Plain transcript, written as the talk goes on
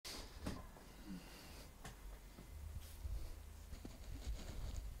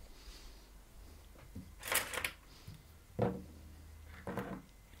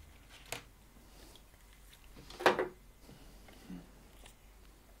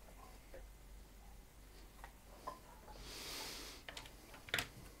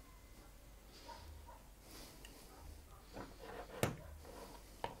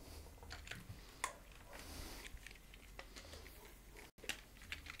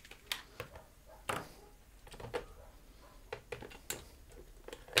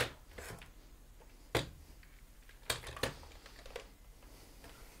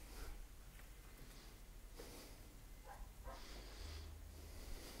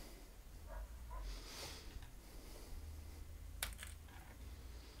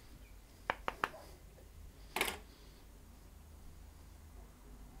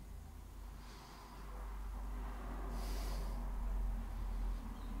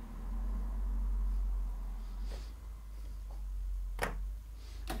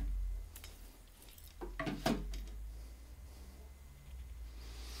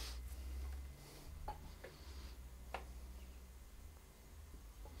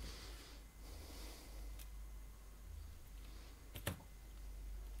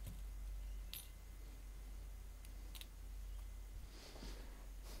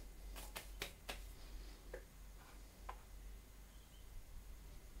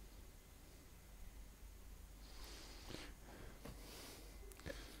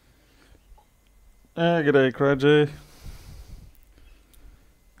G'day, Crudgy.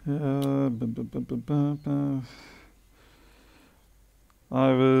 Uh,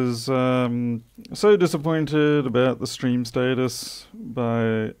 I was so disappointed about the stream status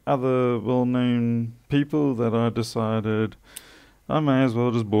by other well known people that I decided I may as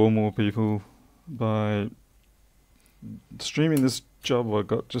well just bore more people by streaming this job I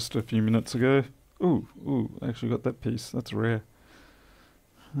got just a few minutes ago. Ooh, I actually got that piece. That's rare.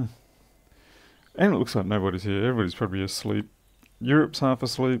 And it looks like nobody's here. Everybody's probably asleep. Europe's half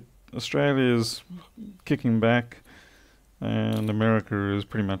asleep. Australia's kicking back. And America is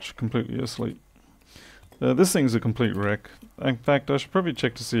pretty much completely asleep. This thing's a complete wreck. In fact, I should probably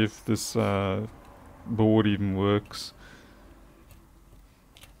check to see if this board even works.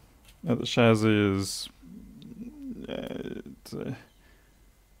 The chassis is it's a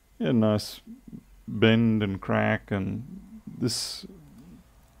nice bend and crack, and this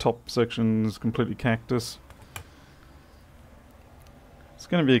top section is completely cactus. It's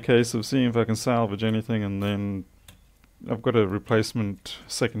going to be a case of seeing if I can salvage anything, and then I've got a replacement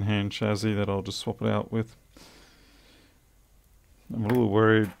second-hand chassis that I'll just swap it out with. I'm a little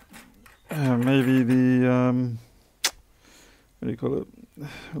worried. Maybe the what do you call it?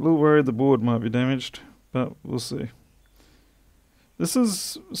 A little worried the board might be damaged, but we'll see. This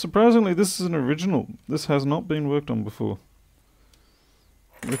is surprisingly this is an original. This has not been worked on before,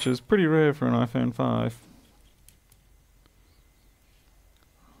 which is pretty rare for an iPhone 5.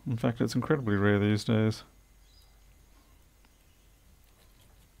 In fact, it's incredibly rare these days.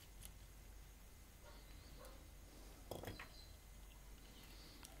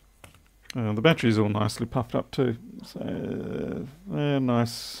 The battery's all nicely puffed up too, so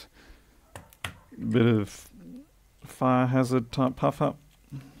nice bit of fire hazard type puff up.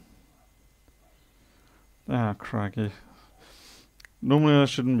 Ah, crikey. Normally I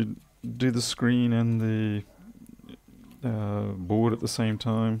shouldn't do the screen and the board at the same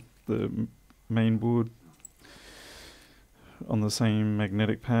time, the main board on the same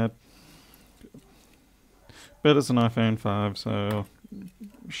magnetic pad. But it's an iPhone 5, so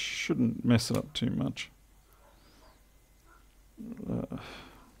shouldn't mess it up too much.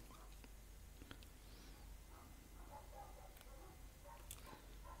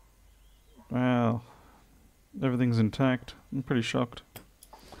 Wow, everything's intact. I'm pretty shocked.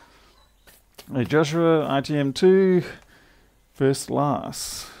 Hey Joshua, ITM2, first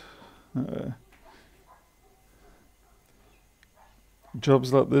last.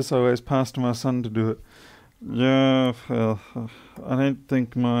 Jobs like this I always pass to my son to do it. Yeah, well, I don't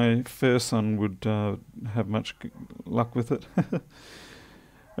think my fair son would have much luck with it.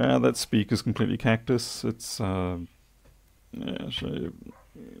 That speaker's completely cactus. It's yeah, so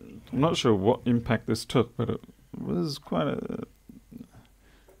I'm not sure what impact this took, but it was quite a.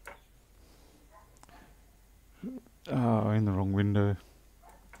 Oh, in the wrong window.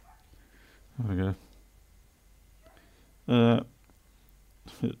 There we go.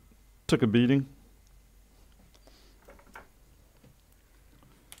 It took a beating.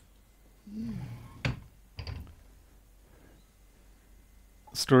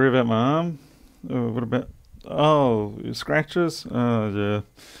 Story about my arm? Oh, what about? Oh, scratches? Oh, yeah.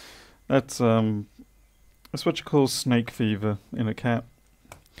 That's what you call snake fever in a cat.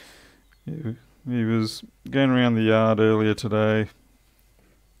 He was going around the yard earlier today,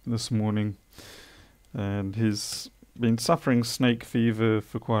 this morning, and he's been suffering snake fever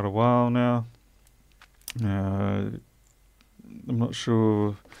for quite a while now. I'm not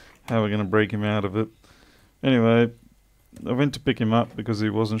sure how we're going to break him out of it. Anyway, I went to pick him up because he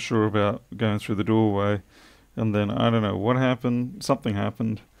wasn't sure about going through the doorway, and then I don't know what happened. Something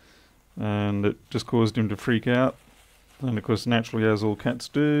happened, and it just caused him to freak out. And of course, naturally, as all cats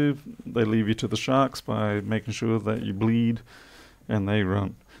do, they leave you to the sharks by making sure that you bleed, and they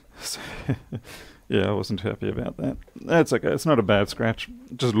run. So, yeah, I wasn't happy about that. That's okay. It's not a bad scratch.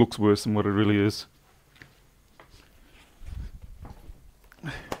 It just looks worse than what it really is.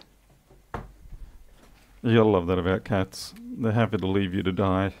 You gotta love that about cats. They're happy to leave you to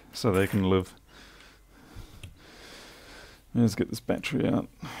die so they can live. Let's get this battery out.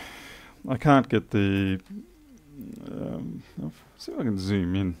 I can't get the... see if I can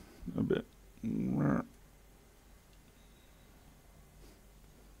zoom in a bit. If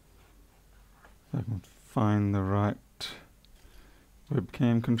I can find the right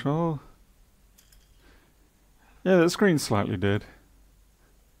webcam control. Yeah, the screen's slightly dead.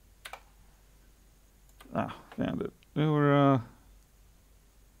 Ah, found it. We're,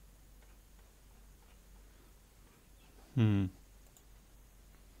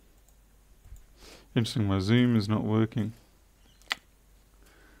 Interesting, my zoom is not working.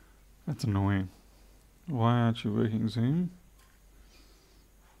 That's annoying. Why aren't you working Zoom?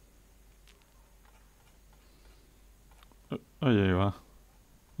 Oh yeah, you are.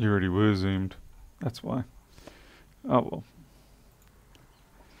 You already were zoomed. That's why. Oh well.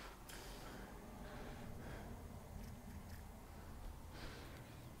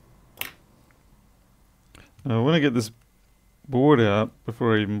 When I get this board out,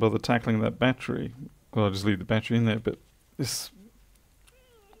 before I even bother tackling that battery, well, I'll just leave the battery in there, but this...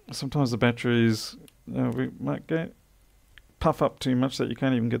 Sometimes the batteries, we might get puff up too much that you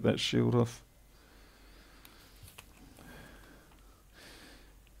can't even get that shield off.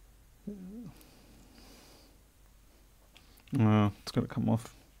 No, it's got to come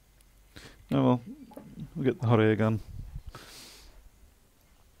off. Oh well, we'll get the hot air gun.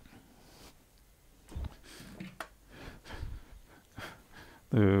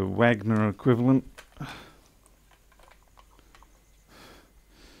 The Wagner equivalent.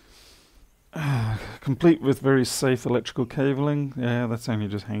 Complete with very safe electrical cabling. Yeah, that's only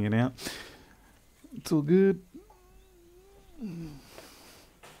just hanging out. It's all good.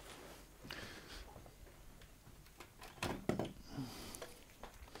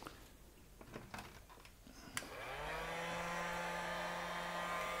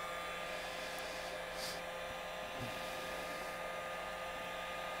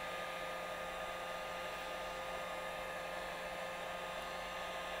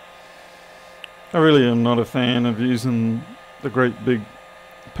 I really am not a fan of using the great big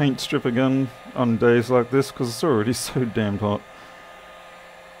paint stripper gun on days like this because it's already so damned hot.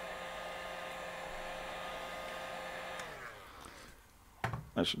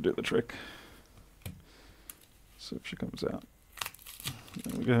 That should do the trick. See if she comes out.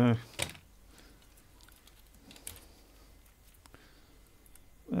 There we go.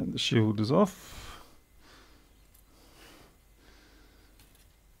 And the shield is off.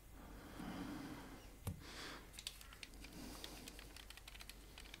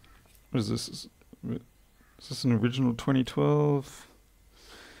 What is this? Is this an original 2012?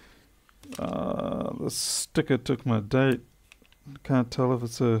 The sticker took my date. Can't tell if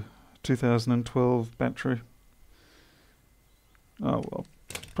it's a 2012 battery. Oh well,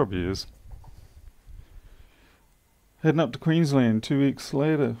 probably is. Heading up to Queensland 2 weeks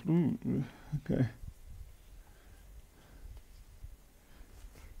later. Ooh, okay.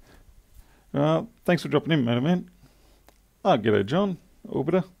 Thanks for dropping in, man. G'day, John.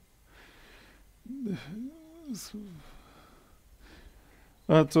 Orbiter.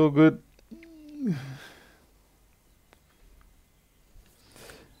 That's all good.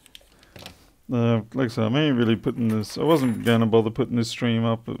 Like I said, I'm only really putting this... I wasn't going to bother putting this stream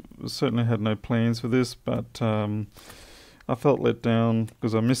up. I certainly had no plans for this, but I felt let down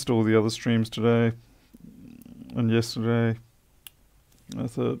because I missed all the other streams today and yesterday. I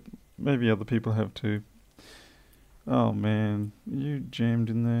thought maybe other people have too. Oh man, you jammed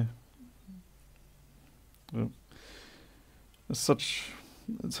in there. Well, it's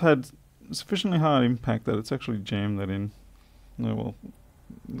had sufficiently hard impact that it's actually jammed that in. Oh well,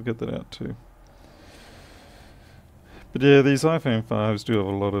 we'll get that out too. But yeah, these iPhone 5s do have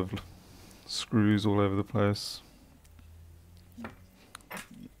a lot of screws all over the place.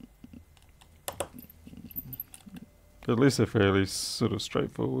 But at least they're fairly sort of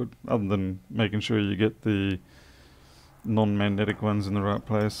straightforward, other than making sure you get the non-magnetic ones in the right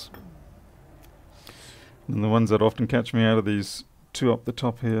place. And the ones that often catch me out are these two up the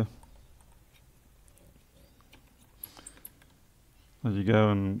top here. There you go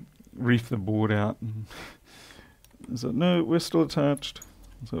and reef the board out. And so, no, we're still attached.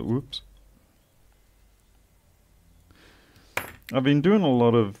 So, whoops. I've been doing a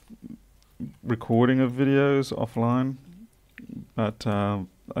lot of recording of videos offline, but the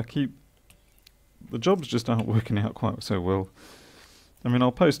jobs just aren't working out quite so well. I mean,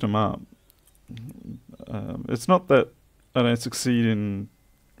 I'll post them up. It's not that I don't succeed in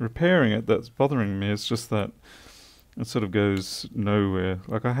repairing it that's bothering me, it's just that it sort of goes nowhere.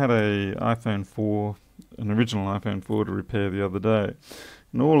 Like I had an original iPhone 4 to repair the other day,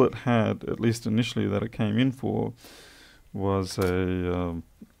 and all it had, at least initially that it came in for, was a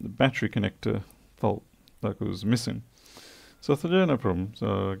battery connector fault, like it was missing. So I thought, yeah, no problem.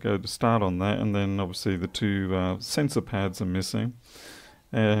 So I go to start on that, and then obviously the two sensor pads are missing,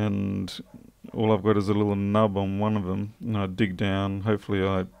 and all I've got is a little nub on one of them, and I dig down. Hopefully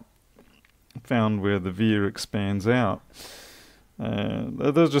I found where the via expands out.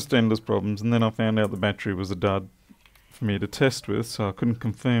 There's just endless problems, and then I found out the battery was a dud for me to test with, so I couldn't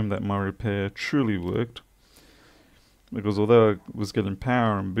confirm that my repair truly worked, because although I was getting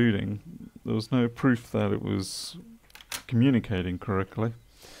power and booting, there was no proof that it was communicating correctly.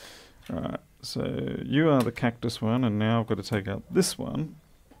 Alright, So you are the cactus one, and now I've got to take out this one,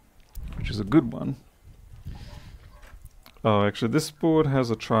 which is a good one. Oh, actually, this board has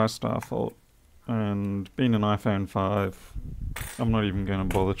a TriStar fault, and being an iPhone 5, I'm not even going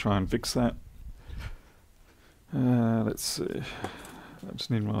to bother trying to fix that. Let's see. I just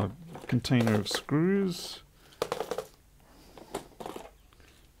need my container of screws.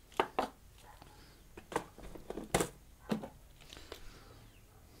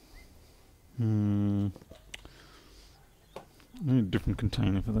 I need a different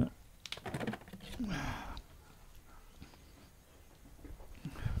container for that.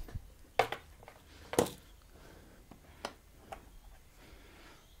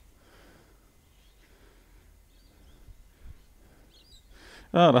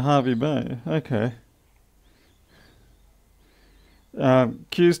 Oh, the Harvey Bay. Okay.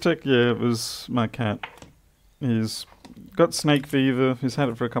 Q-Tech, yeah, it was my cat. He's got snake fever. He's had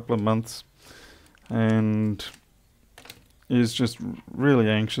it for a couple of months. And he's just really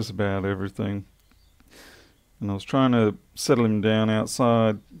anxious about everything. And I was trying to settle him down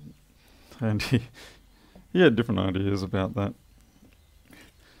outside. And he had different ideas about that.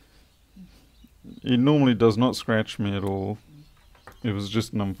 He normally does not scratch me at all. It was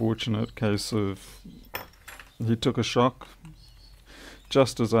just an unfortunate case of he took a shock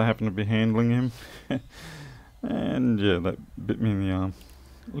just as I happened to be handling him. And yeah, that bit me in the arm,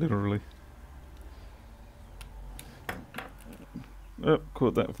 literally. Oh,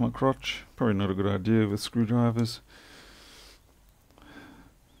 caught that with my crotch. Probably not a good idea with screwdrivers.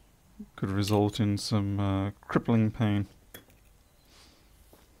 Could result in some crippling pain.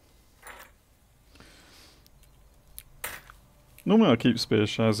 Normally I keep spare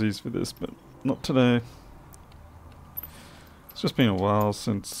chassis for this, but not today. It's just been a while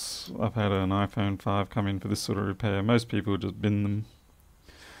since I've had an iPhone 5 come in for this sort of repair. Most people just bin them.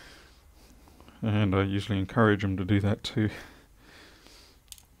 And I usually encourage them to do that too.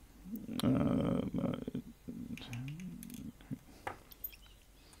 No.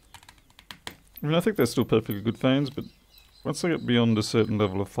 I mean, I think they're still perfectly good phones, but once they get beyond a certain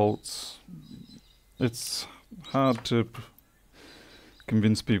level of faults, it's hard to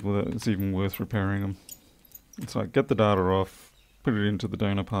convince people that it's even worth repairing them. It's like, get the data off, put it into the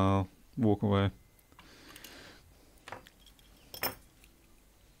donor pile, walk away.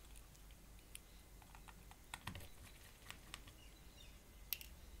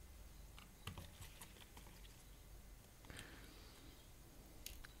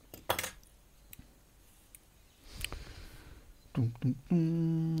 Dum, dum,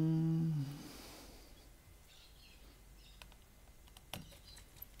 dum.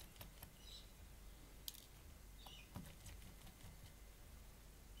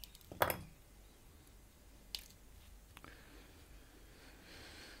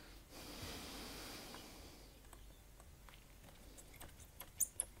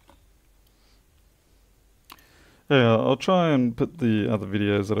 Yeah, I'll try and put the other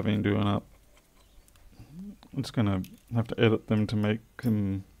videos that I've been doing up. I'm just gonna have to edit them to make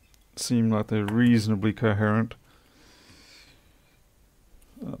them seem like they're reasonably coherent.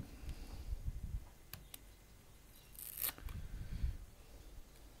 Come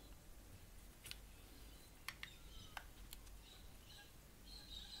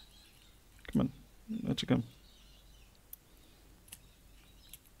on, let you come.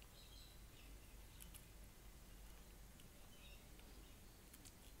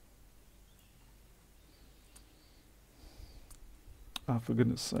 Oh, for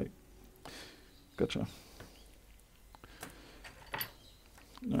goodness sake. Gotcha.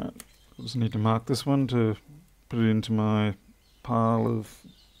 Alright, I just need to mark this one to put it into my pile of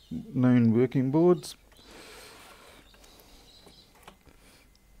known working boards.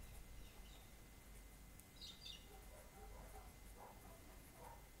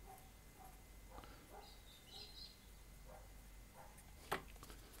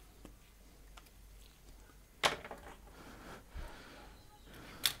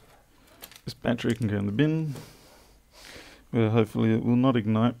 This battery can go in the bin, where hopefully it will not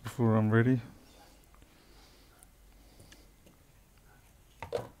ignite before I'm ready.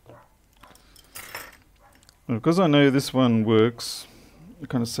 Well, because I know this one works, it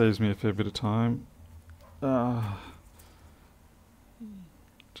kind of saves me a fair bit of time.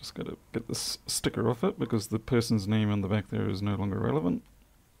 Just got to get this sticker off it because the person's name on the back there is no longer relevant.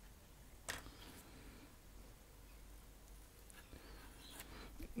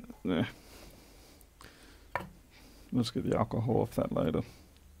 There. Let's get the alcohol off that later.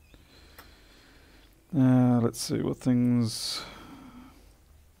 Let's see what things...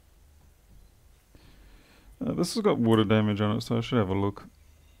 this has got water damage on it, so I should have a look.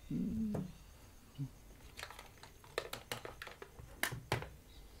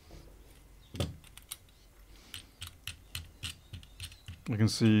 I can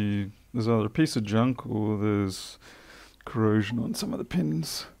see there's either a piece of junk or there's corrosion on some of the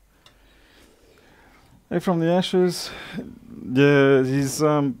pins. Hey, from the ashes, yeah, he's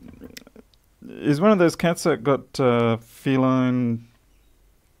one of those cats that got feline,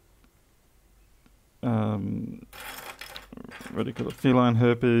 what do you call it, feline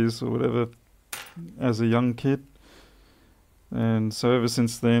herpes or whatever, as a young kid, and so ever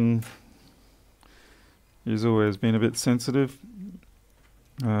since then, he's always been a bit sensitive.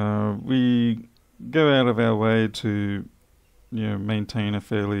 We go out of our way to, maintain a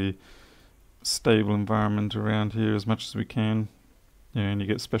fairly stable environment around here as much as we can. And you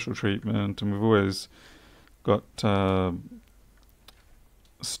get special treatment, and we've always got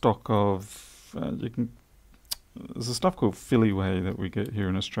stock of there's a stuff called Filiway that we get here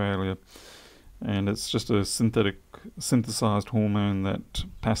in Australia, and it's just a synthesized hormone that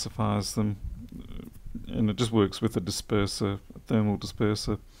pacifies them, and it just works with a disperser, a thermal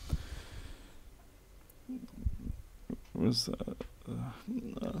disperser. Was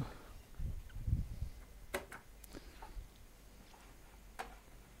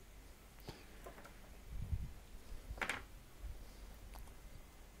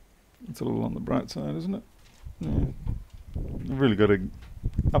it's a little on the bright side, isn't it? Yeah. I've really got to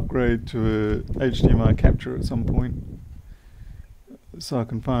upgrade to a HDMI capture at some point, so I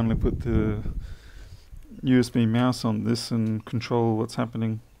can finally put the USB mouse on this and control what's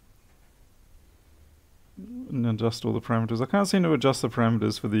happening and adjust all the parameters. I can't seem to adjust the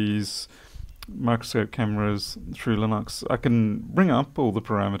parameters for these microscope cameras through Linux. I can bring up all the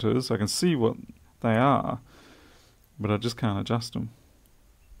parameters, I can see what they are, but I just can't adjust them.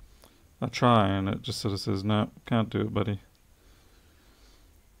 I try and it just sort of says, no, can't do it, buddy.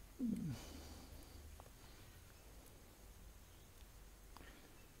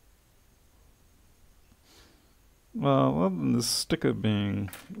 Well, other than the sticker being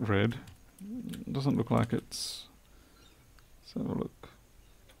red, it doesn't look like it's... Let's have a look.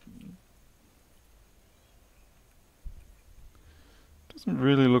 Doesn't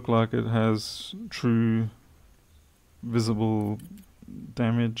really look like it has true visible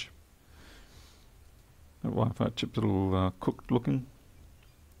damage. That Wi-Fi chip's a little cooked looking.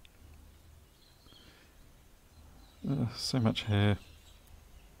 So much hair.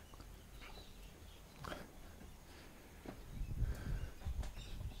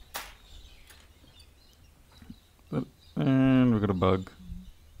 And we've got a bug.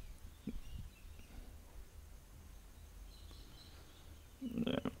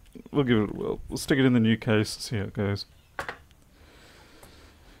 Yeah, we'll give it a whirl. We'll stick it in the new case and see how it goes.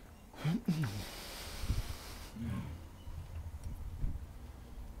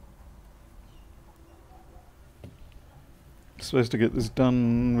 Supposed to get this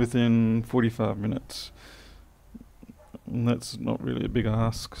done within 45 minutes. And that's not really a big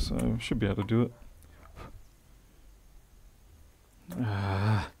ask, so should be able to do it.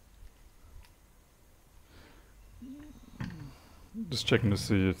 Just checking to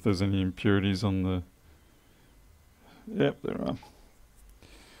see if there's any impurities on the... Yep, there are.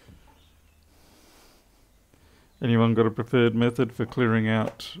 Anyone got a preferred method for clearing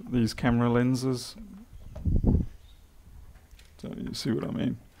out these camera lenses? So you see what I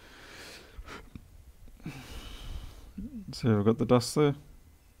mean. See, I've got the dust there.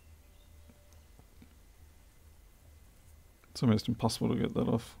 It's almost impossible to get that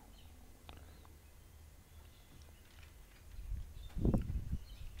off.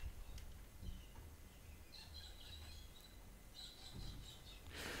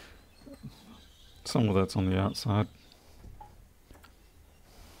 Some of that's on the outside.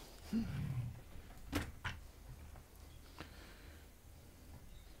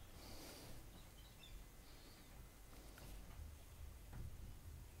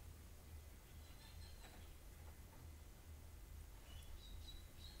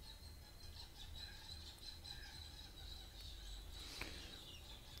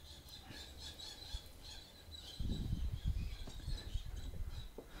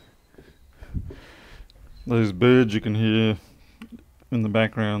 Those birds you can hear in the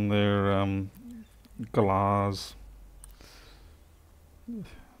background, they're galahs. The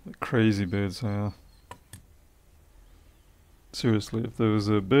crazy birds they are. Seriously, if there was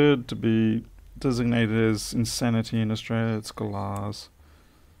a bird to be designated as insanity in Australia, it's galahs.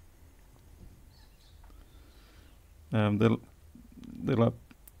 They're like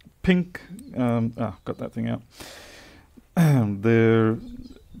pink. Got that thing out. They're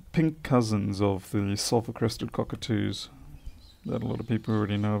pink cousins of the sulphur-crested cockatoos that a lot of people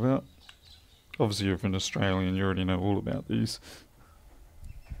already know about. Obviously, if you're an Australian, you already know all about these.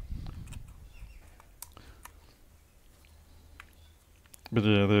 But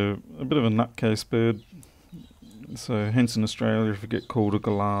yeah, they're a bit of a nutcase bird. So hence in Australia, if you get called a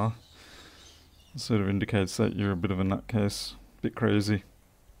galah, it sort of indicates that you're a bit of a nutcase, a bit crazy.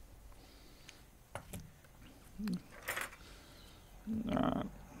 Alright,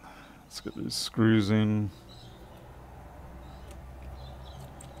 let's get these screws in.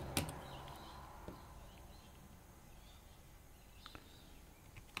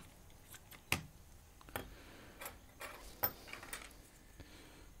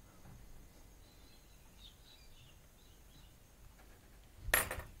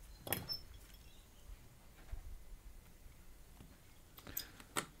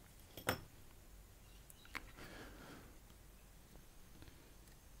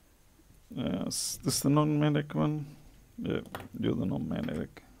 Is this the non-magnetic one? Yeah, you're the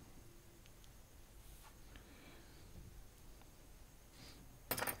non-magnetic.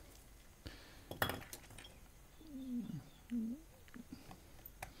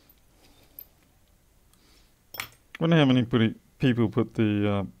 Wonder how many people put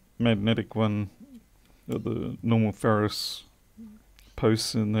the magnetic one, the normal ferrous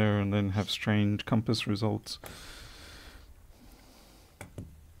posts in there and then have strange compass results.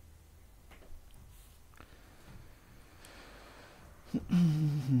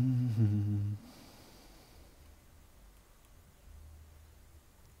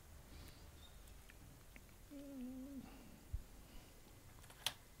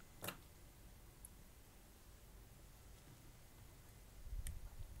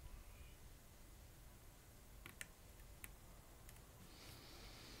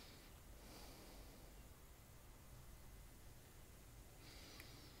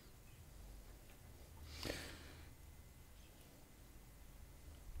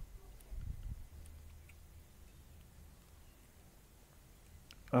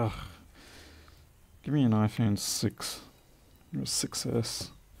 Ugh. Give me an iPhone 6 or 6S.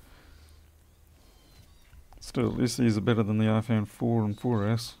 Still, at least these are better than the iPhone 4 and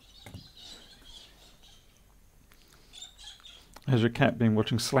 4S. Has your cat been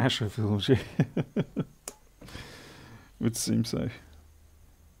watching slasher films yet? Would seem so.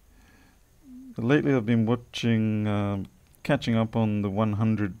 But lately I've been watching, catching up on the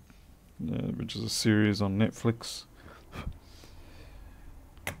 100, which is a series on Netflix.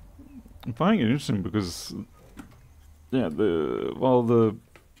 I'm finding it interesting because, yeah, while the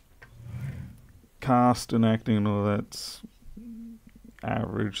cast and acting and all that's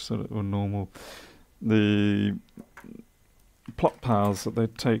average, sort of, or normal, the plot paths that they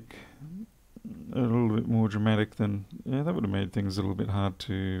take are a little bit more dramatic than, yeah, that would have made things a little bit hard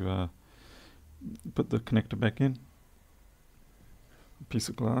to put the connector back in. Piece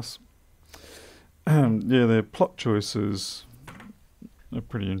of glass. Yeah, their plot choices are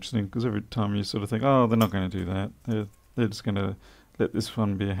pretty interesting because every time you sort of think, oh, they're not going to do that. They're just going to let this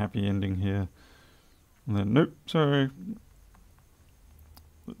one be a happy ending here. And then, nope, sorry.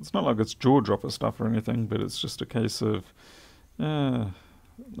 It's not like it's jaw-dropper stuff or anything, but it's just a case of, oh,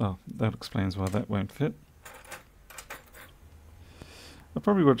 that explains why that won't fit. I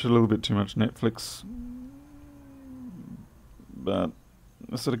probably watch a little bit too much Netflix, but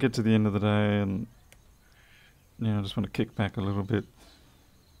I sort of get to the end of the day and, I just want to kick back a little bit.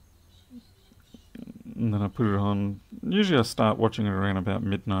 And then I put it on. Usually I start watching it around about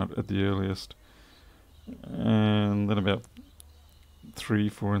midnight at the earliest. And then about 3,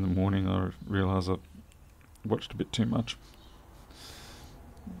 4 in the morning I realise I've watched a bit too much.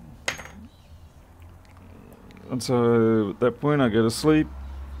 And so at that point I go to sleep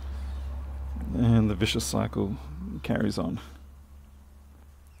and the vicious cycle carries on.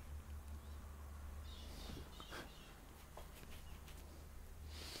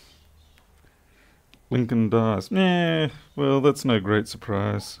 Lincoln dies. Yeah, well, that's no great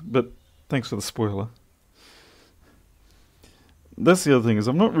surprise, but thanks for the spoiler. That's the other thing, is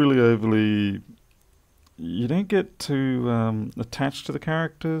I'm not really overly... You don't get too attached to the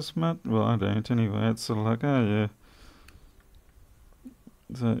characters much. Well, I don't anyway. It's sort of like, oh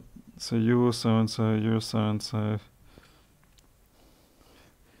yeah. So you're so-and-so, you're so-and-so.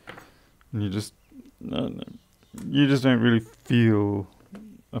 And you just don't really feel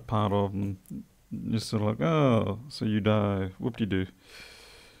a part of them. Just sort of like, oh, so you die. Whoop-de-doo.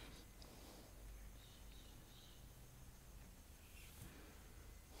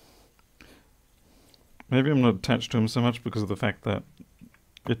 Maybe I'm not attached to him so much because of the fact that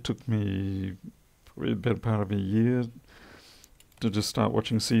it took me probably a better part of a year to just start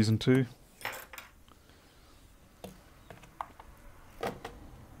watching season 2.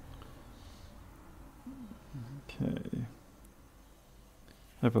 Okay.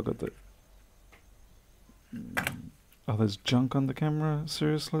 Have I got that? Oh, there's junk on the camera?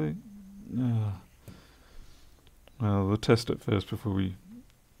 Seriously? Well, we'll test it first before we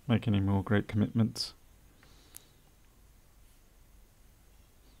make any more great commitments.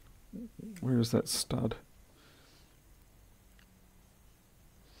 Where is that stud?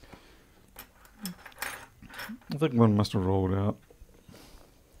 I think one must have rolled out.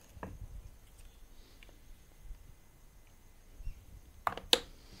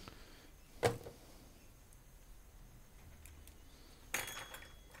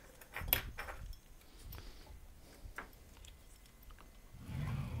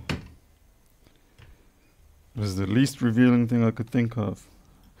 It was the least revealing thing I could think of.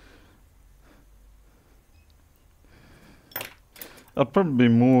 I'd probably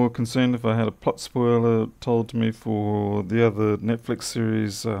be more concerned if I had a plot spoiler told to me for the other Netflix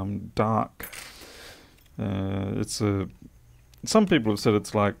series, Dark. Some people have said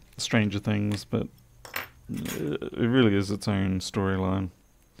it's like Stranger Things, but it really is its own storyline.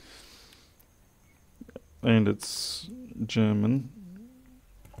 And it's German.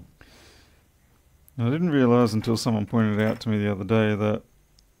 I didn't realise until someone pointed it out to me the other day that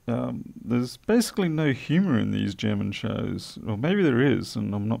there's basically no humour in these German shows. Or maybe there is,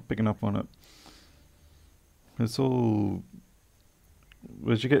 and I'm not picking up on it. It's all...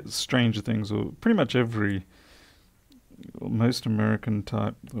 As you get Stranger Things, or pretty much most American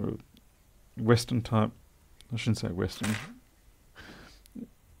type, or Western type, I shouldn't say Western.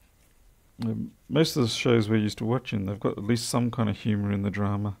 Most of the shows we're used to watching, they've got at least some kind of humour in the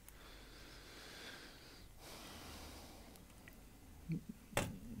drama.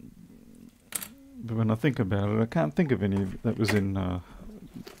 But when I think about it, I can't think of any that was in...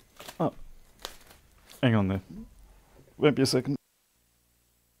 Oh, hang on there. Won't be a second.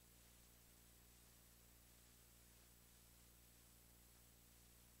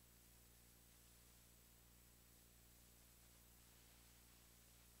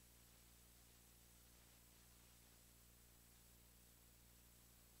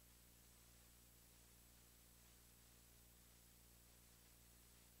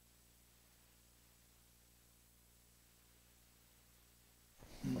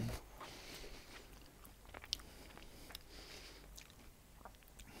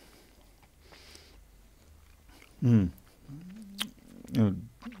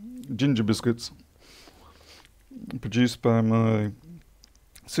 Ginger biscuits, produced by my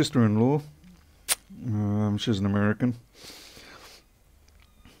sister-in-law. She's an American,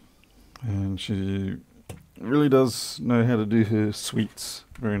 and she really does know how to do her sweets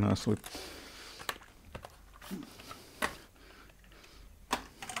very nicely.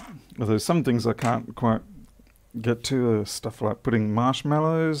 Although some things I can't quite get to, stuff like putting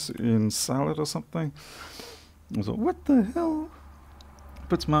marshmallows in salad or something. I was like, what the hell?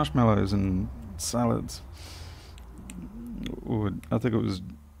 Puts marshmallows in salads. Or I think it was...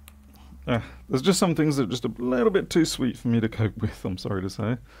 there's just some things that are just a little bit too sweet for me to cope with, I'm sorry to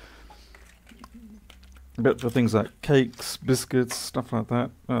say. But for things like cakes, biscuits, stuff like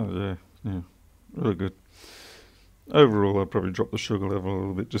that, oh yeah, really good. Overall, I'd probably drop the sugar level a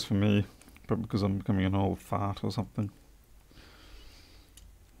little bit just for me, probably because I'm becoming an old fart or something.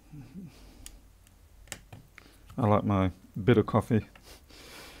 I like my bitter coffee.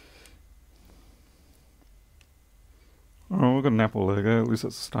 Oh, we've got an Apple logo, at least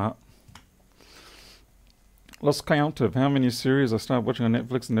that's a start. Lost count of how many series I started watching on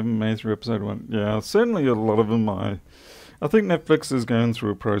Netflix and never made through episode 1. Yeah, certainly a lot of them. I think Netflix is going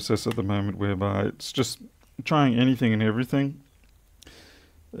through a process at the moment whereby it's just trying anything and everything.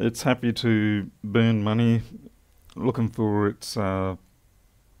 It's happy to burn money looking for its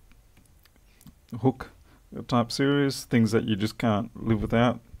hook type series, things that you just can't live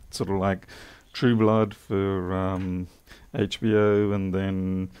without, sort of like True Blood for HBO, and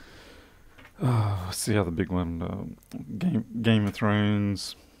then what's the other big one? Game of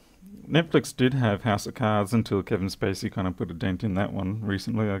Thrones. Netflix did have House of Cards until Kevin Spacey kind of put a dent in that one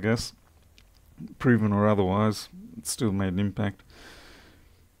recently, I guess. Proven or otherwise, it still made an impact.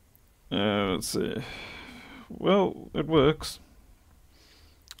 Let's see. Well, it works.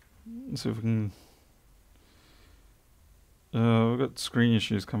 Let's see if we can... we've got screen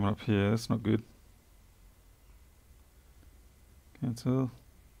issues coming up here. That's not good. Cancel.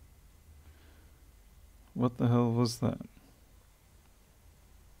 What the hell was that?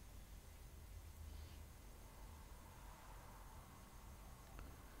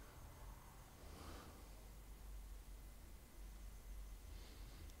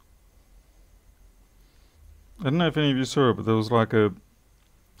 I don't know if any of you saw it, but there was like a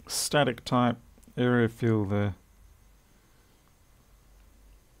static type area fill there.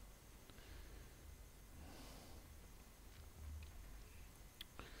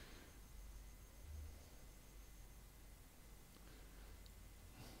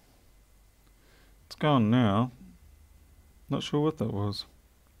 It's gone now. Not sure what that was.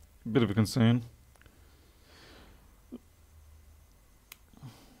 A bit of a concern.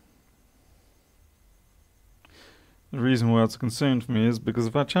 The reason why it's a concern for me is because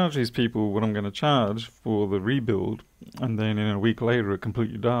if I charge these people what I'm going to charge for the rebuild, and then in a week later it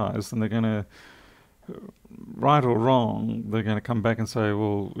completely dies, then they're going to, right or wrong, they're going to come back and say,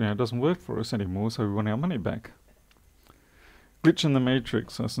 well, it doesn't work for us anymore, so we want our money back. Glitch in the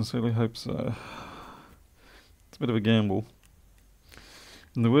Matrix, I sincerely hope so. It's a bit of a gamble.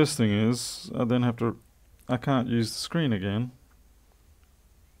 And the worst thing is, I can't use the screen again.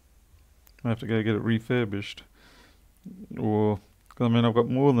 I have to go get it refurbished. Or, I've got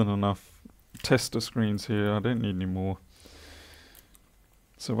more than enough tester screens here, I don't need any more.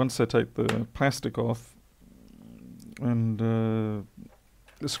 So once I take the plastic off and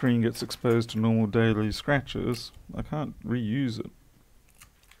the screen gets exposed to normal daily scratches, I can't reuse it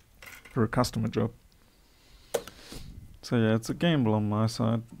for a customer job. So yeah, it's a gamble on my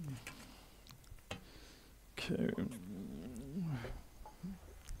side. Okay.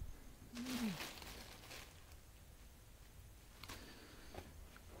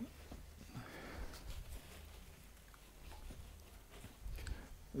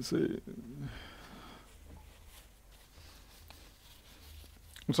 Let's see.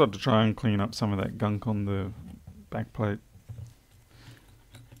 I decided to try and clean up some of that gunk on the back plate.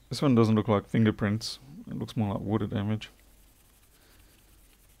 This one doesn't look like fingerprints. It looks more like water damage.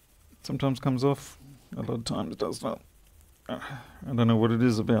 Sometimes comes off. A lot of times it does not. I don't know what it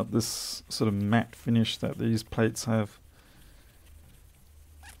is about this sort of matte finish that these plates have.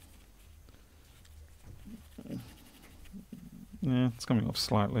 Yeah, it's coming off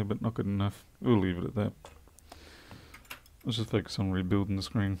slightly, but not good enough. We'll leave it at that. Let's just focus on rebuilding the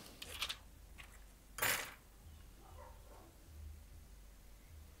screen.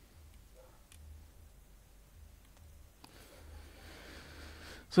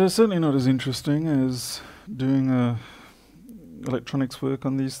 So it's certainly not as interesting as doing electronics work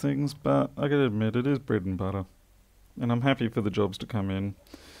on these things, but I gotta admit, it is bread and butter. And I'm happy for the jobs to come in.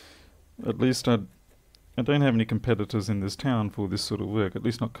 At least I don't have any competitors in this town for this sort of work, at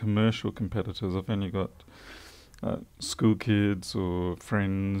least not commercial competitors. I've only got school kids or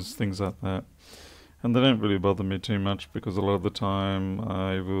friends, things like that. And they don't really bother me too much because a lot of the time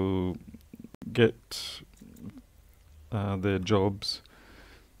I will get their jobs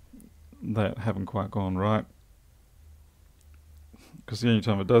that haven't quite gone right. Because the only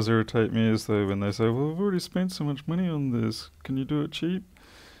time it does irritate me is though when they say, well, we've already spent so much money on this, can you do it cheap?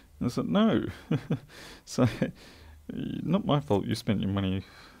 And I said, no. So, not my fault you spent your money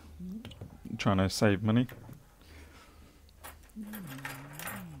trying to save money.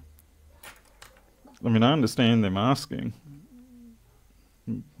 I mean, I understand them asking,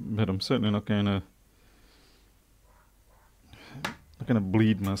 but I'm certainly not going to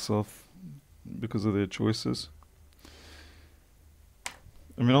bleed myself because of their choices.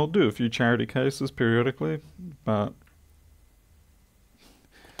 I mean, I'll do a few charity cases periodically, but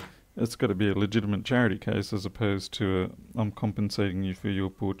it's got to be a legitimate charity case as opposed to I'm compensating you for your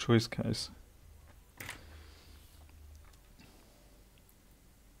poor choice case.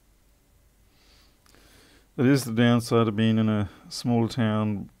 That is the downside of being in a smaller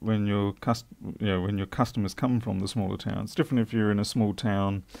town when your customers come from the smaller town. It's different if you're in a small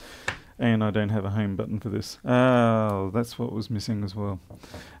town, and I don't have a home button for this. Oh, that's what was missing as well.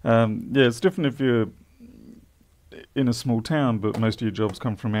 Yeah, it's different if you're in a small town, but most of your jobs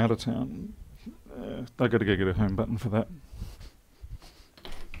come from out of town. I got to go get a home button for that.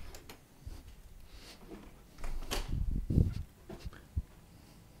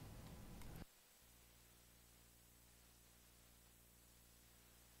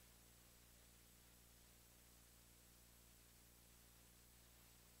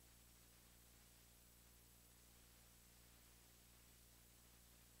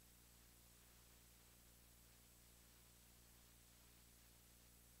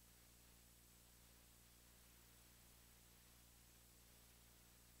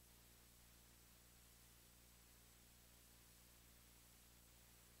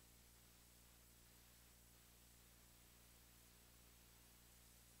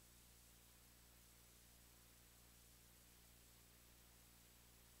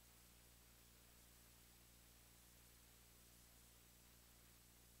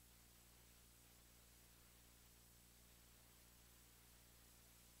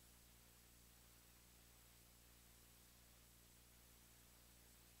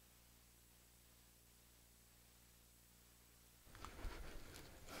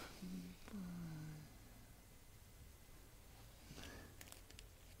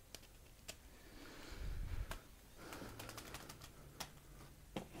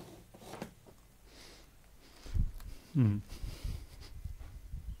 Mm.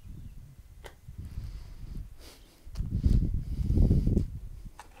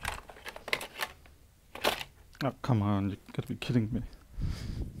 Oh, come on, you gotta be kidding me.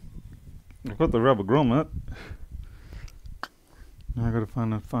 I've got the rubber grommet. Now I've got to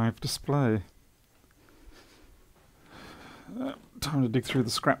find a 5 display. Time to dig through the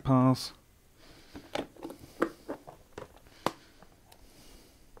scrap piles.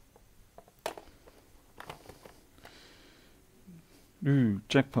 Ooh,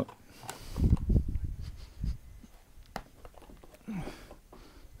 jackpot.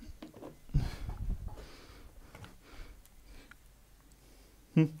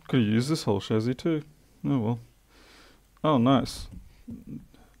 Could have used this whole chassis too. Oh well. Oh, nice.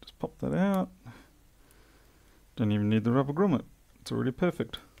 Just pop that out. Don't even need the rubber grommet. It's already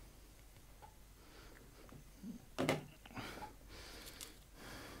perfect.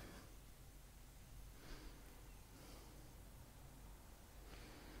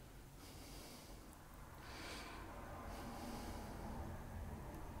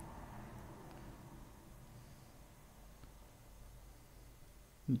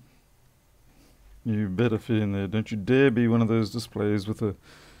 You better fit in there. Don't you dare be one of those displays with a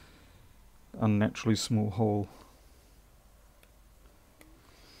unnaturally small hole.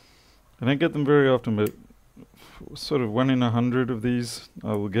 I don't get them very often, but sort of 1 in 100 of these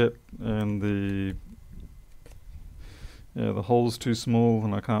I will get, and the hole's too small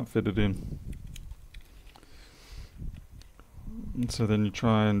and I can't fit it in. And so then you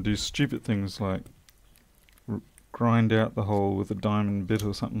try and do stupid things like grind out the hole with a diamond bit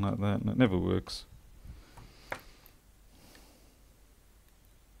or something like that, and it never works.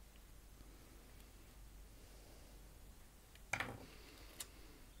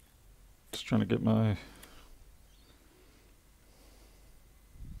 Just trying to get my...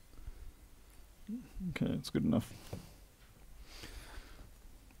 Okay, it's good enough.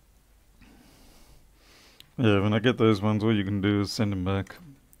 Yeah, when I get those ones, all you can do is send them back,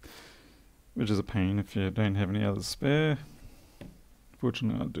 which is a pain if you don't have any others spare.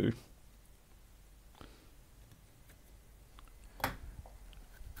 Fortunately, I do.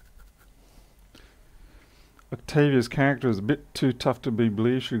 Octavia's character is a bit too tough to be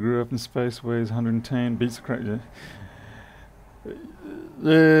believed. She grew up in space, weighs 110, beats a crack.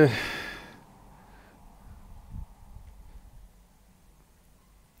 Yeah.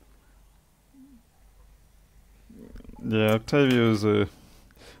 Yeah, Octavia is a...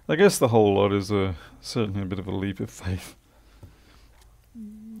 I guess the whole lot is certainly a bit of a leap of faith.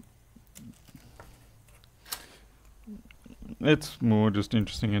 It's more just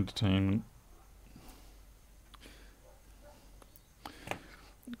interesting entertainment.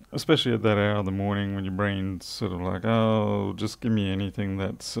 Especially at that hour of the morning when your brain's sort of like, oh, just give me anything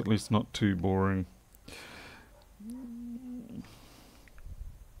that's at least not too boring.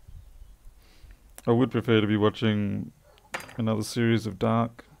 I would prefer to be watching another series of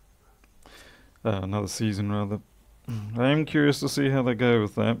Dark. Another season, rather. I am curious to see how they go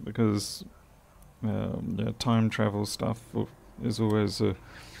with that, because time travel stuff is always a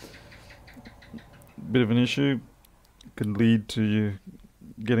bit of an issue. It can lead to you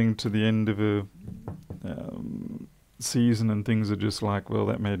getting to the end of a season and things are just like, well,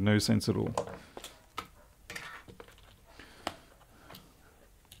 that made no sense at all.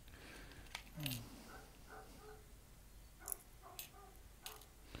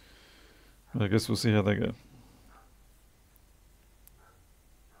 I guess we'll see how they go.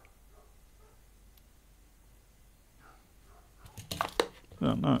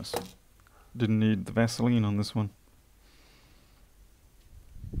 Oh, nice. Didn't need the Vaseline on this one.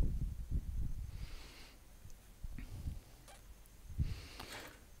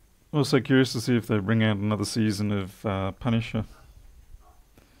 Also curious to see if they bring out another season of Punisher.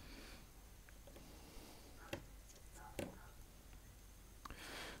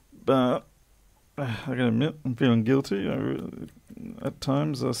 But I gotta admit, I'm feeling guilty. At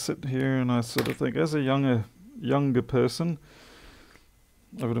times I sit here and I sort of think, as a younger person,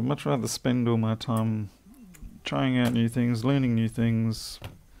 I would have much rather spend all my time trying out new things, learning new things,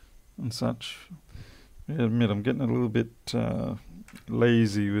 and such. I admit I'm getting a little bit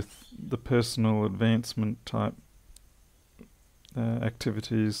lazy with the personal advancement type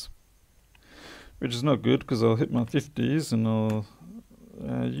activities, which is not good because I'll hit my 50s and I'll...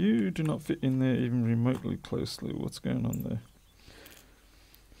 you do not fit in there even remotely closely. What's going on there?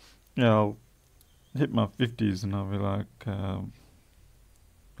 Yeah, I'll hit my 50s and I'll be like, oh,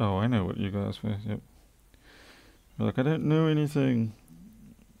 I know what you guys were. Yep. Like, I don't know anything.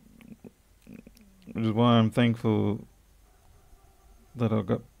 Which is why I'm thankful that I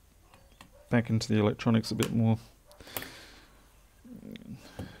got back into the electronics a bit more.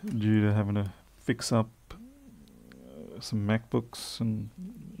 due to having to fix up some MacBooks and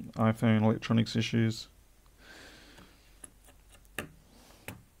iPhone electronics issues. I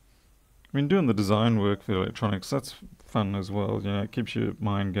mean, doing the design work for electronics, that's fun as well. You know, it keeps your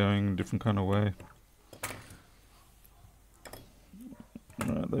mind going in a different kind of way.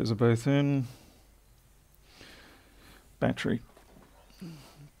 Alright, those are both in. Battery.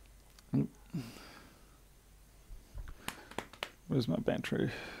 Where's my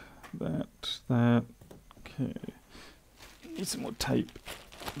battery? That. Okay. Need some more tape.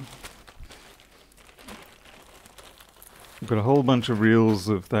 I've got a whole bunch of reels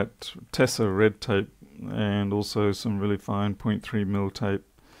of that Tessa red tape and also some really fine 0.3mm tape,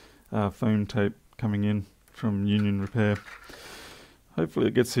 foam tape coming in from Union Repair. Hopefully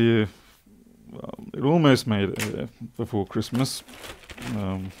it gets here. Well, it almost made it here before Christmas,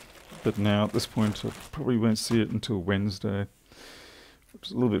 but now at this point I probably won't see it until Wednesday. Which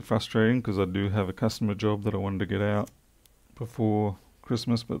is a little bit frustrating because I do have a customer job that I wanted to get out before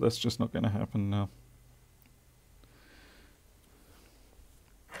Christmas, but that's just not going to happen now.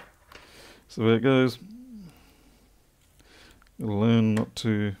 So there it goes. You'll learn not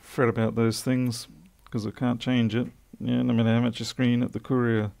to fret about those things because I can't change it. Yeah, no matter how much you screen at the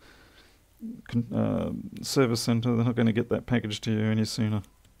courier service centre, they're not going to get that package to you any sooner.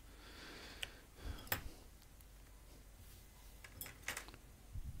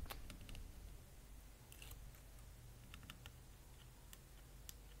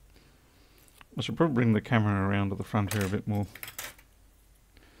 I should probably bring the camera around to the front here a bit more.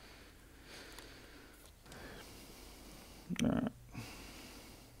 Alright.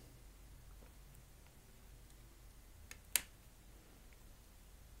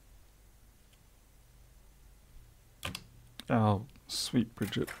 Oh, sweet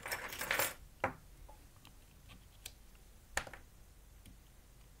Bridget.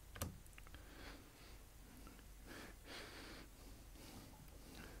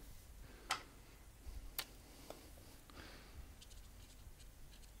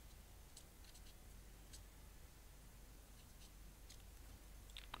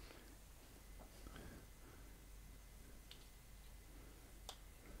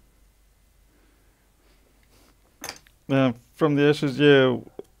 From the ashes, yeah.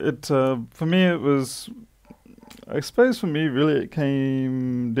 It for me it was. I suppose for me, really, it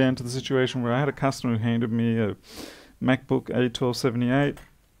came down to the situation where I had a customer who handed me a MacBook A1278,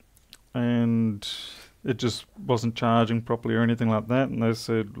 and it just wasn't charging properly or anything like that. And they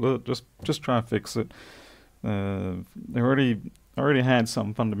said, "Look, just try and fix it." They already had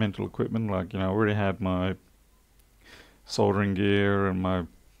some fundamental equipment, like, you know, I already had my soldering gear and my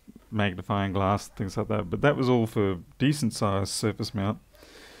magnifying glass, things like that, but that was all for decent sized surface mount.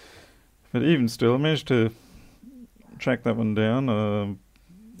 But even still, I managed to track that one down.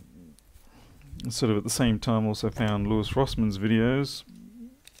 Sort of at the same time also found Lewis Rossman's videos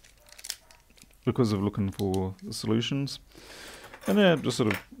because of looking for the solutions, and yeah, just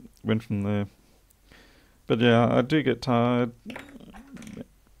sort of went from there. But yeah, I do get tired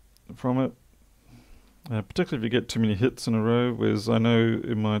from it. Particularly if you get too many hits in a row, whereas I know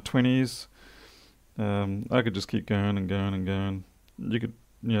in my 20s, I could just keep going and going and going. You could,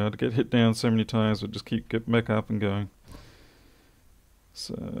 you know, to get hit down so many times, but just keep getting back up and going.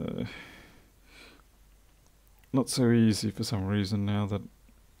 So, not so easy for some reason now that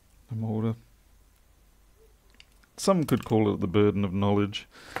I'm older. Some could call it the burden of knowledge,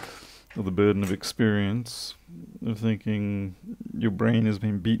 or the burden of experience, of thinking your brain has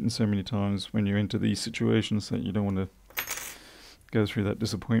been beaten so many times when you enter these situations that you don't want to go through that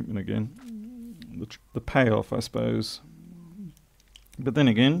disappointment again. The payoff, I suppose. But then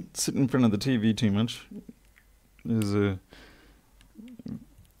again, sitting in front of the TV too much is a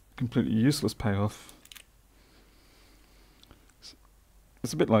completely useless payoff.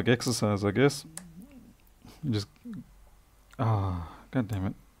 It's a bit like exercise, I guess. You just... God damn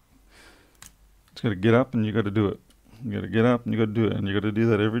it. You got to get up and you got to do it. You got to get up and you got to do it, and you got to do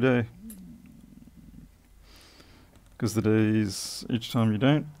that every day. Because the days, each time you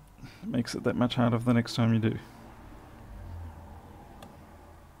don't, it makes it that much harder for the next time you do.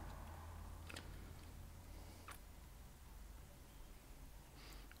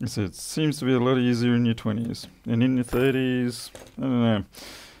 So it seems to be a lot easier in your 20s. And in your 30s, I don't know.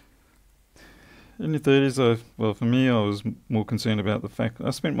 In your 30s, well, for me, I was more concerned about the fact... I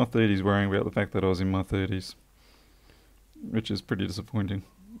spent my 30s worrying about the fact that I was in my 30s, which is pretty disappointing.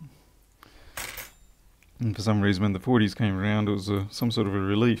 And for some reason, when the 40s came around, it was some sort of a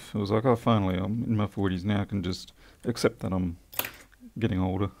relief. It was like, oh, finally, I'm in my 40s now. I can just accept that I'm getting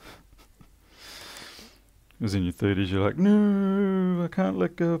older. Because in your 30s, you're like, no, I can't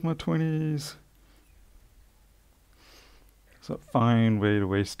let go of my 20s. It's a fine way to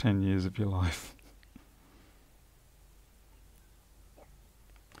waste 10 years of your life.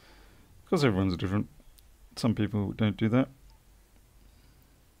 Because everyone's different. Some people don't do that.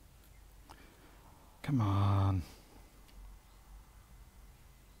 Come on.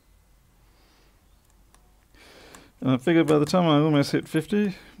 And I figure by the time I almost hit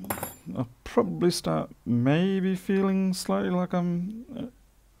 50, I'll probably start maybe feeling slightly like I'm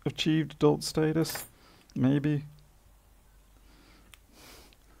achieved adult status. Maybe.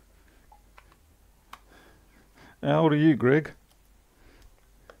 How old are you, Greg?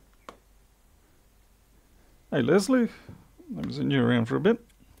 Hey, Leslie. I haven't seen you around for a bit.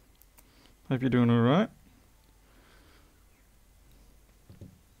 Hope you're doing alright.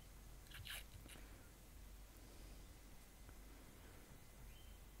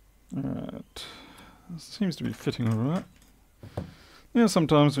 Alright. Seems to be fitting alright. Yeah,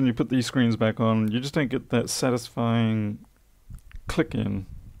 sometimes when you put these screens back on, you just don't get that satisfying click in.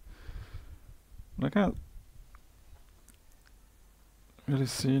 I can't really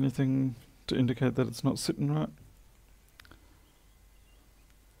see anything to indicate that it's not sitting right.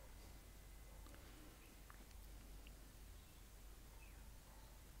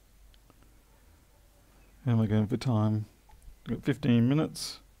 How am I going for time? Got 15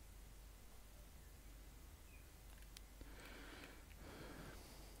 minutes.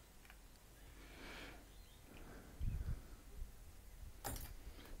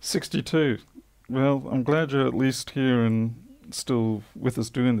 $62. Well, I'm glad you're at least here and still with us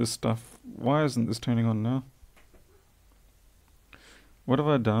doing this stuff. Why isn't this turning on now? What have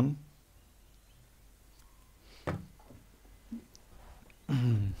I done?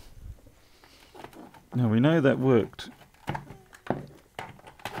 Now we know that worked.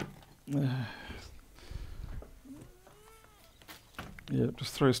 Yeah,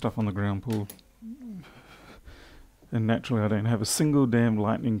 just throw stuff on the ground, Paul. And naturally I don't have a single damn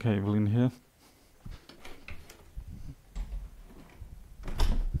lightning cable in here.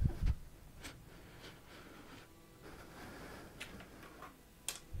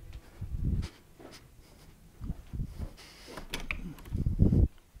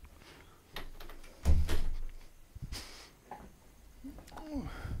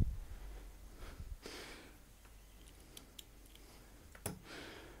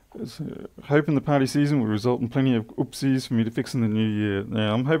 Hoping the party season will result in plenty of oopsies for me to fix in the new year.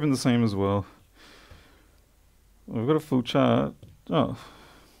 Yeah, I'm hoping the same as well. I've got a full chart. Oh,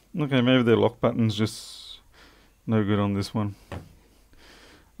 okay, maybe their lock button's just no good on this one.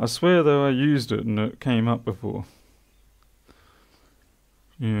 I swear though I used it and it came up before.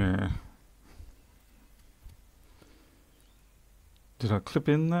 Yeah. Did I clip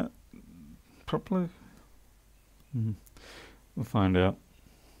in that properly? We'll find out.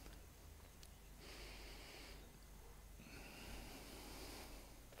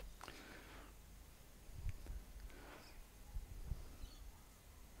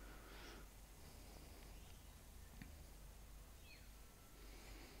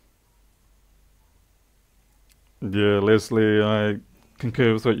 Yeah, Leslie, I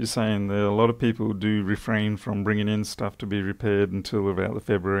concur with what you're saying there. A lot of people do refrain from bringing in stuff to be repaired until about the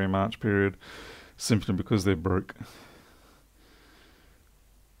February-March period, simply because they're broke.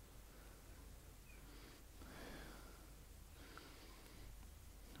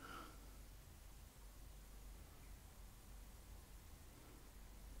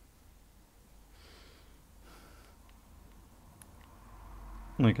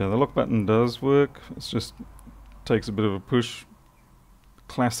 Okay, the lock button does work. It's just takes a bit of a push.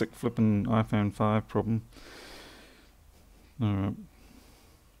 Classic flippin' iPhone 5 problem. Alright.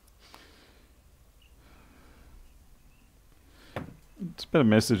 It's better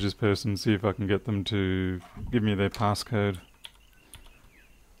message this person, see if I can get them to give me their passcode.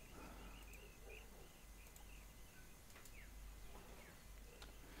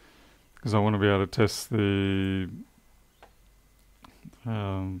 Because I want to be able to test the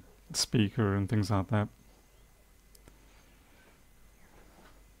speaker and things like that.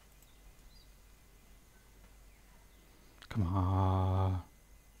 Come on.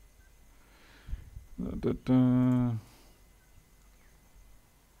 Da, da, da.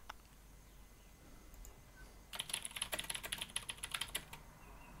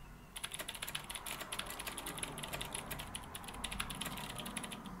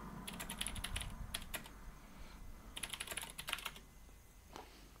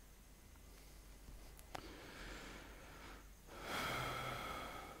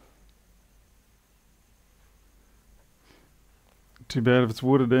 Too bad if it's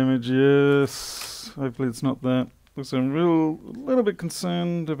water damage, yes. works. Hopefully it's not that. Looks, I'm a little bit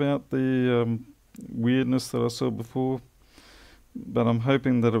concerned about the weirdness that I saw before, but I'm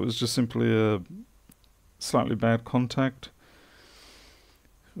hoping that it was just simply a slightly bad contact.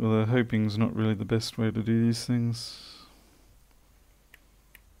 Although hoping's not really the best way to do these things.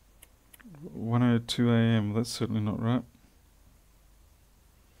 1:02 a.m. That's certainly not right.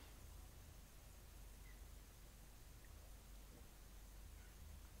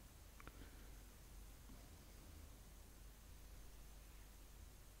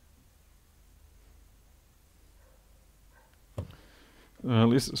 At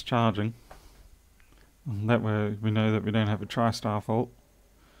least it's charging. And that way we know that we don't have a TriStar fault.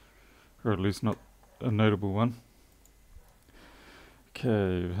 Or at least not a notable one.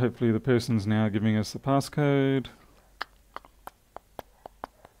 Okay, hopefully the person's now giving us the passcode.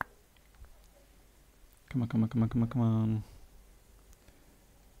 Come on, come on, come on, come on, come on.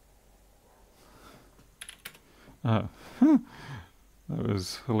 Oh, that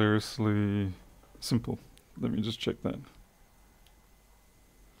was hilariously simple. Let me just check that.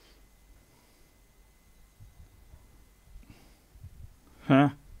 Huh?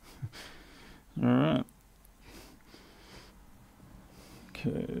 Alright.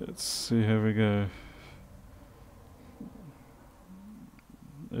 Okay, let's see how we go.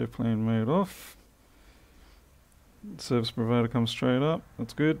 Airplane mode off. Service provider comes straight up.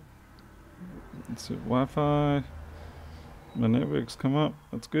 That's good. Let's see, Wi-Fi. The networks come up.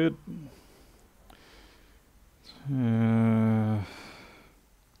 That's good.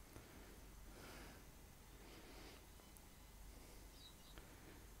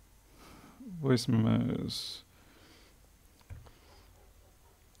 Voice memos.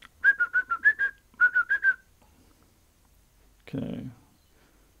 Okay.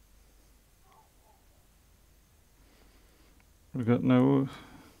 We've got no...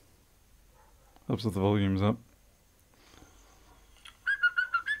 Helps if the volume's up.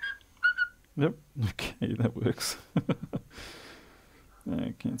 Yep. Okay, that works.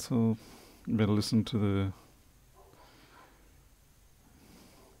 Cancel. Better listen to the...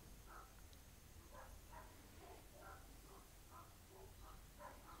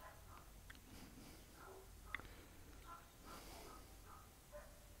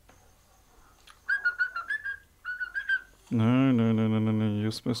 No, no, no, no, no, no.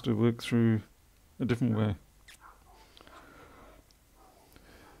 You're supposed to work through a different way.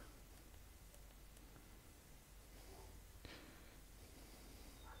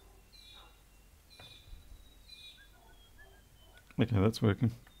 Okay, that's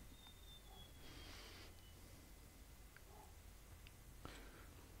working.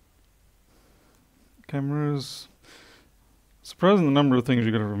 Cameras. Surprising the number of things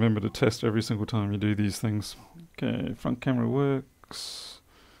you got to remember to test every single time you do these things. Okay, front camera works.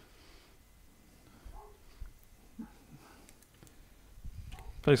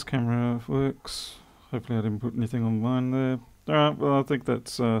 Face camera works. Hopefully I didn't put anything on mine there. Alright, well I think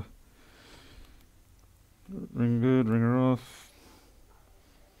that's ring good, ringer off.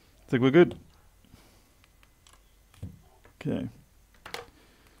 I think we're good. Okay.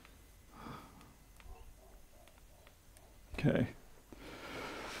 Okay.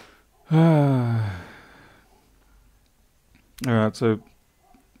 Alright, so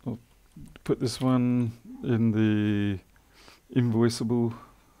I'll put this one in the invoiceable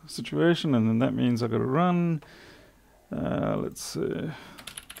situation, and then that means I've got to run. Let's see.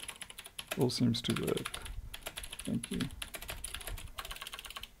 All seems to work. Thank you.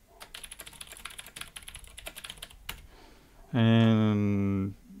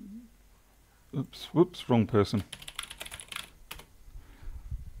 And oops, whoops, wrong person.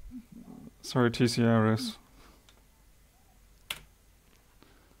 Sorry, TCRS.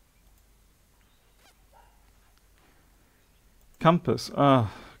 Compass.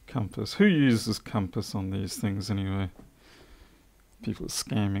 Compass. Who uses compass on these things anyway? People are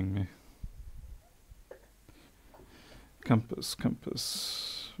scamming me. Compass,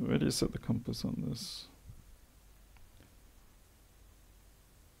 compass. Where do you set the compass on this?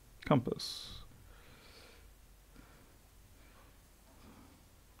 Compass.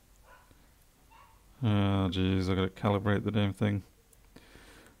 Oh geez, I gotta calibrate the damn thing.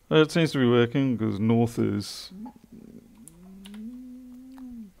 It seems to be working because north is...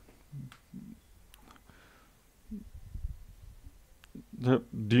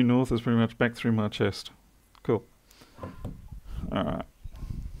 Due north is pretty much back through my chest. Cool. Alright.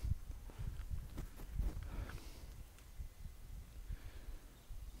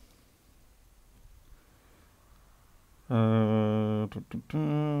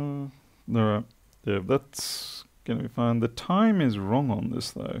 Alright. Yeah, that's gonna be fine. The time is wrong on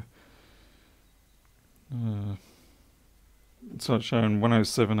this though. So it's showing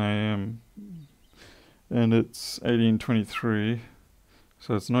 1:07 a.m. and it's 18:23.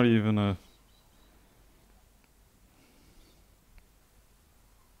 So it's not even a...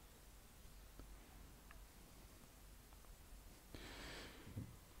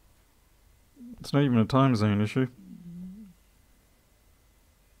 It's not even a time zone issue.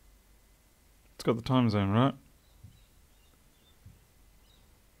 It's got the time zone right.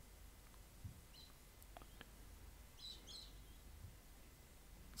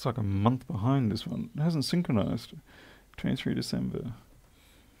 It's like a month behind this one. It hasn't synchronized. 23 December.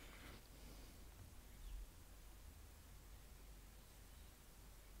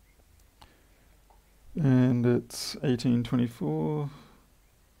 And it's 18:24.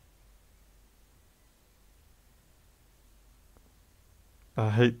 I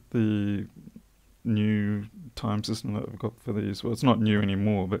hate the new time system that I've got for these. Well, it's not new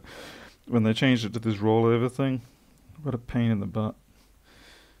anymore, but when they changed it to this rollover thing, what a pain in the butt.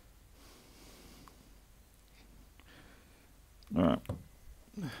 Alright.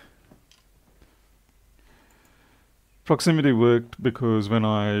 Proximity worked because when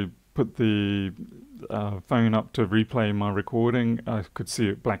I put the phone up to replay my recording, I could see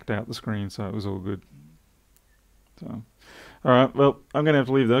it blacked out the screen, so it was all good. So, alright, well, I'm going to have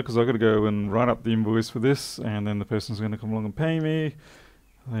to leave there because I've got to go and write up the invoice for this, and then the person's going to come along and pay me,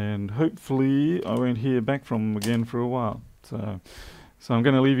 and hopefully I won't hear back from them again for a while. So I'm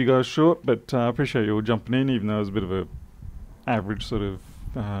going to leave you guys short, but I appreciate you all jumping in, even though it was a bit of a average sort of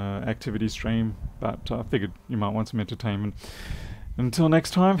activity stream, but I figured you might want some entertainment. Until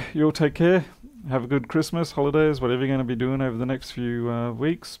next time, you all take care. Have a good Christmas, holidays, whatever you're going to be doing over the next few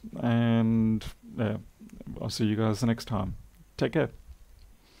weeks, and I'll see you guys the next time. Take care.